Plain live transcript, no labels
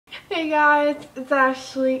Hey guys, it's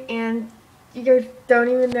Ashley, and you guys don't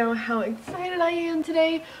even know how excited I am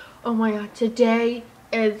today. Oh my god, today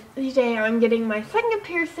is the day I'm getting my second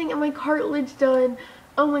piercing and my cartilage done.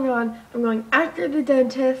 Oh my god, I'm going after the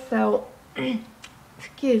dentist, so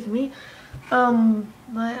excuse me. But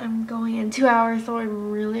I'm going in 2 hours, so I'm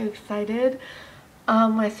really excited.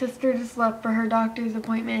 My sister just left for her doctor's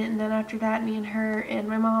appointment, and then after that, me and her and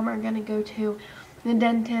my mom are gonna go to the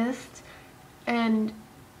dentist, and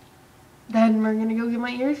then we're gonna go get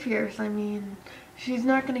my ears pierced. I mean, she's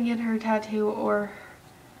not gonna get her tattoo or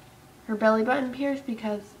her belly button pierced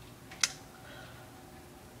because,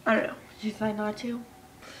 I don't know, she decided not to.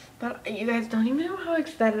 But you guys don't even know how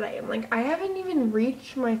excited I am. Like, I haven't even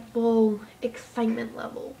reached my full excitement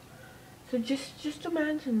level. So just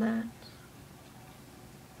imagine that.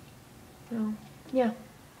 So, yeah.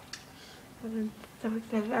 I'm so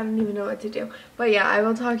excited. I don't even know what to do. But yeah, I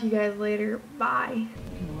will talk to you guys later. Bye.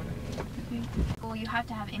 Well, you have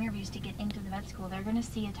to have interviews to get into the vet school. They're going to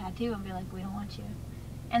see a tattoo and be like, we don't want you.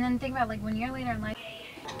 And then think about, like, 1 year later in life.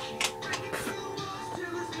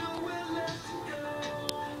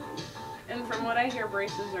 And from what I hear,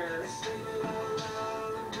 braces are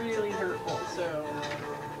really hurtful, so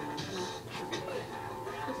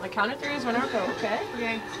my count of 3 is when I go, okay?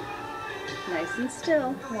 Okay. Nice and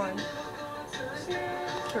still. 1, 2,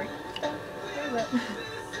 3.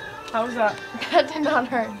 How was that? That did not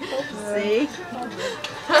hurt. See?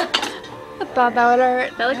 I thought that would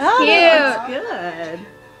hurt. That looks Oh, cute. that looks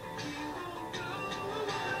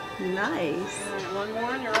good. Nice. One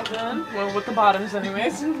more and you're all done. Well, with the bottoms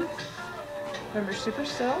anyways. Remember, super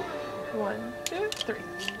still. 1, 2, 3.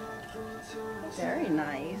 Very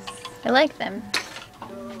nice. I like them.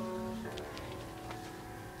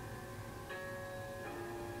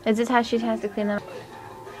 Is this how she has to clean them?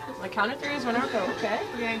 My count of 3 is when I go, okay?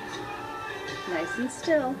 Okay. Nice and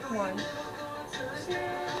still. 1, 2,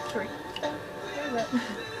 3.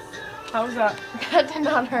 How was that? That did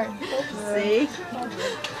not hurt. See?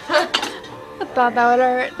 I thought that would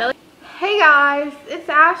hurt. Hey guys, it's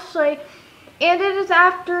Ashley, and it is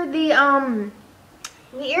after the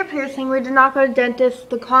ear piercing. We did not go to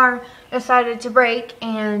dentist. The car decided to break,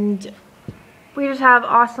 and we just have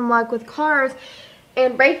awesome luck with cars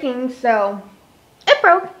and braking, so it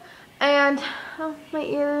broke. And oh, my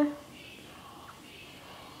ear.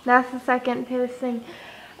 That's the second piercing.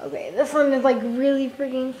 Okay, this one is like really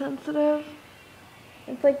freaking sensitive.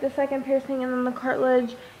 It's like the second piercing and then the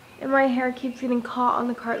cartilage. And my hair keeps getting caught on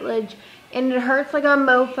the cartilage. And it hurts like a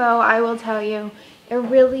mofo, I will tell you. It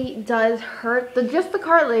really does hurt. Just the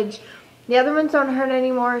cartilage. The other ones don't hurt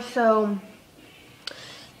anymore, so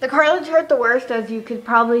the cartilage hurt the worst, as you could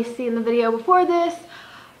probably see in the video before this.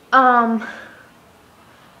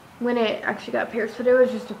 When it actually got pierced, but it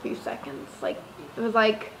was just a few seconds. Like,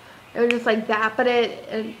 it was just like that, but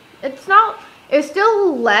it's not, it's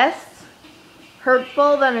still less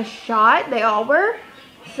hurtful than a shot. They all were.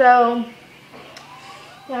 So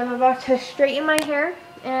yeah, I'm about to straighten my hair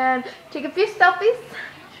and take a few selfies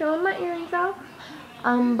showing my earrings off.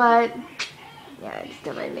 But yeah, I just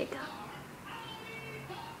did my makeup.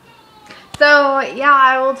 So yeah,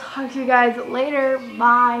 I will talk to you guys later.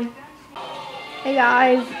 Bye. Hey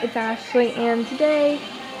guys, it's Ashley, and today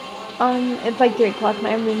it's like 3 o'clock and I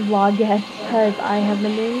haven't even vlogged yet because I have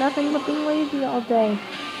been doing nothing but being lazy all day.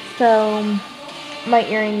 So my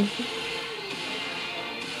earrings,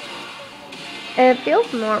 and it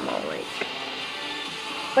feels normal, like,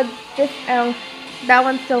 but this that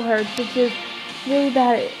one still hurts, which is really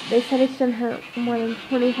bad. They said it shouldn't hurt for more than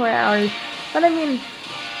 24 hours, but I mean,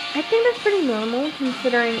 I think that's pretty normal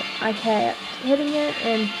considering I kept hitting it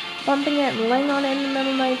and bumping it and laying on it in the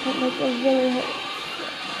middle of the night. Like, it really hurts.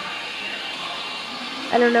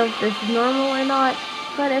 I don't know if this is normal or not,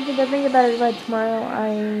 but if it doesn't get better by tomorrow,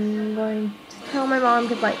 I'm going to tell my mom,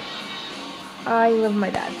 because, like, I live with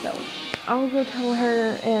my dad, so I'll go tell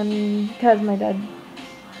her, and because my dad,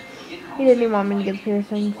 he didn't want me to get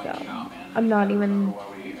piercing, so I'm not even,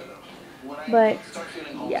 but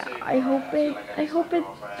yeah, I hope I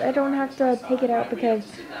don't have to take it out, because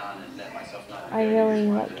I really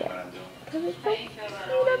like it, because it's so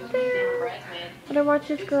cute up there. But I watched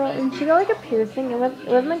this girl, and she got like a piercing. It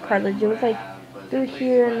wasn't a cartilage. It was like through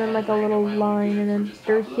here, and then like a little line, and then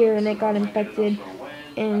through here, and it got infected,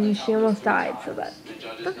 and she almost died. So that's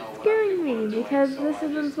scaring me, because this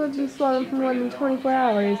isn't supposed to be swollen for more than 24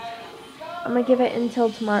 hours. I'm gonna give it until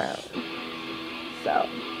tomorrow. So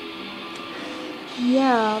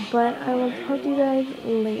yeah, but I will talk to you guys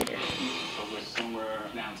later.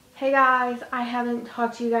 Hey guys, I haven't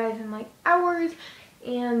talked to you guys in like hours,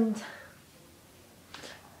 and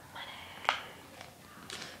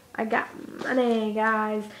I got money,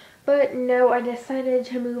 guys. But no, I decided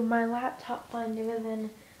to move my laptop fund because in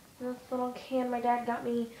this little can my dad got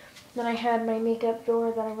me, then I had my makeup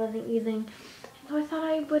drawer that I wasn't using. So I thought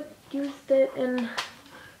I would use it and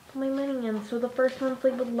put my money in. So the first one's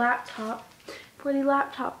labeled laptop for the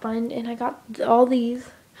laptop fund, and I got all these.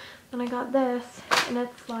 And I got this, and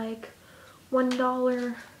it's like $1,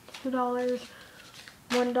 $2, $1,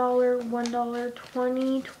 $1,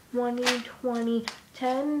 20, 20, 20,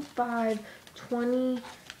 10, 5, 20,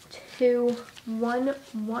 2, 1,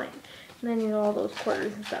 1. And then you know all those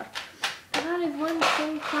quarters and stuff. And that is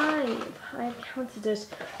 1.5. I have counted it.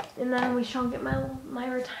 And then we shall get my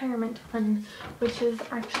retirement fund, which is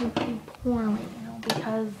actually pretty poor right now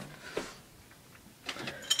because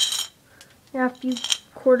yeah, a few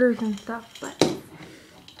quarters and stuff, but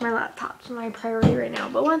my laptop's my priority right now.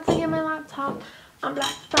 But once I get my laptop on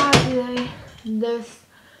Black Friday, this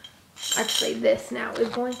now is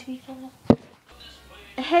going to be full.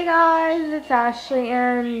 Hey guys, it's Ashley,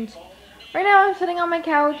 and right now I'm sitting on my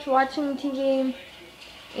couch watching TV,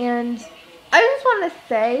 and I just want to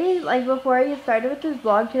say, like, before I get started with this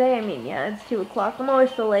vlog today, I mean, yeah, it's 2 o'clock, I'm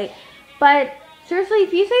always so late, but seriously,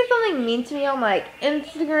 if you say something mean to me on, like,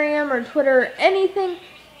 Instagram or Twitter or anything,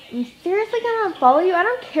 I'm seriously gonna unfollow you. I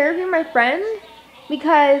don't care if you're my friend,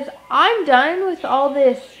 because I'm done with all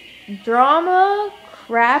this drama,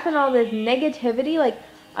 crap, and all this negativity. Like,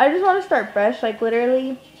 I just want to start fresh. Like,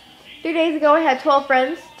 literally, 3 days ago, I had 12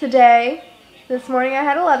 friends. Today, this morning, I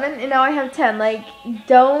had 11, and now I have 10. Like,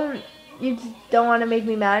 you just don't want to make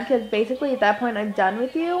me mad, because basically, at that point, I'm done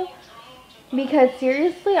with you. Because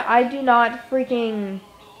seriously, I do not freaking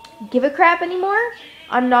give a crap anymore.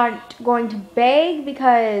 I'm not going to beg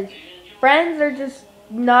because friends are just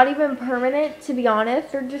not even permanent, to be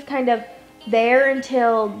honest. They're just kind of there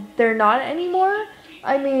until they're not anymore.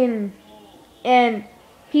 I mean, and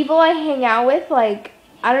people I hang out with, like,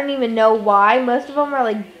 I don't even know why. Most of them are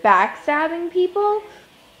like backstabbing people.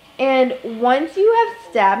 And once you have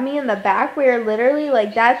stabbed me in the back, we're literally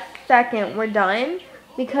like, that second we're done,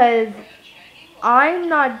 because I'm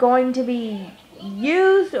not going to be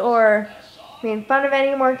used or made fun of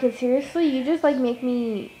anymore, because seriously, you just like make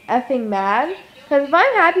me effing mad. Because if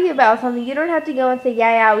I'm happy about something, you don't have to go and say,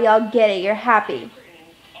 yeah, we all get it, you're happy.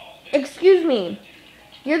 Excuse me.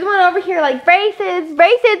 You're the one over here like, braces, braces,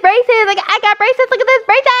 braces, like, I got braces, look at this,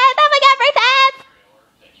 braces, oh my god, braces!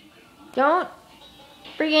 Don't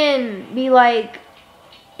freaking be like,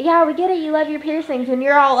 yeah, we get it, you love your piercings, when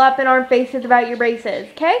you're all up in our faces about your braces,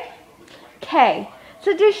 okay? Okay,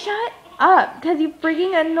 so just shut up, because you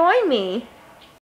freaking annoy me.